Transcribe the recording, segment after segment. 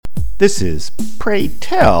This is Pray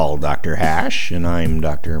Tell Dr. Hash, and I'm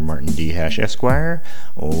Dr. Martin D. Hash, Esquire,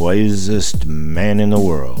 wisest man in the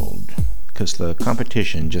world, 'cause the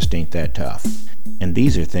competition just ain't that tough. And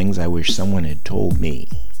these are things I wish someone had told me.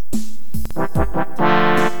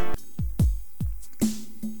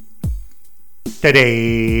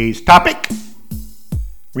 Today's topic,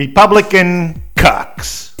 Republican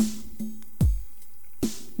Cucks.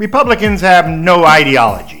 Republicans have no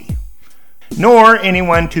ideology, nor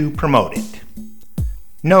anyone to promote it.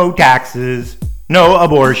 No taxes, no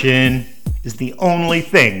abortion is the only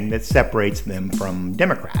thing that separates them from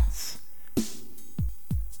Democrats.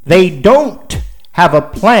 They don't have a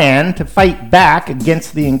plan to fight back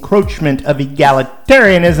against the encroachment of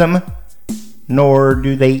egalitarianism, nor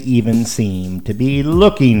do they even seem to be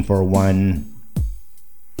looking for one.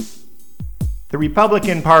 The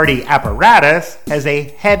Republican Party apparatus has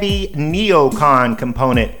a heavy neocon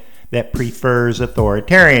component that prefers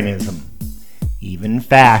authoritarianism, even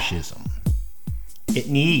fascism. It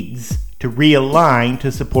needs to realign to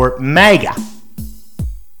support MAGA.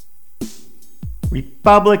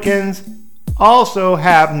 Republicans also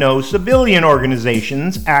have no civilian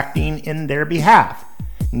organizations acting in their behalf,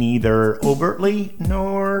 neither overtly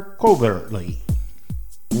nor covertly.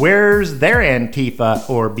 Where's their Antifa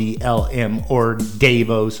or BLM or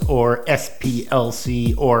Davos or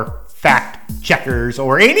SPLC or fact checkers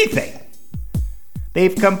or anything?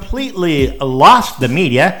 They've completely lost the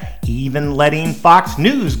media, even letting Fox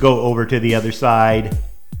News go over to the other side.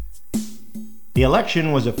 The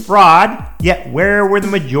election was a fraud, yet where were the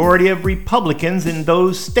majority of Republicans in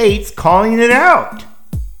those states calling it out?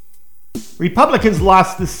 Republicans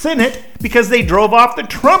lost the Senate because they drove off the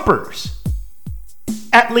Trumpers.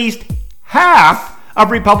 At least half of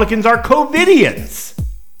Republicans are COVIDians.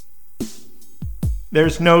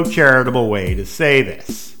 There's no charitable way to say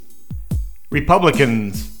this.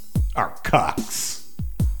 Republicans are cucks.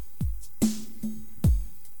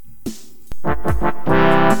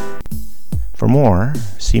 For more,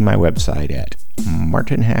 see my website at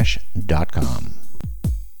martinhash.com.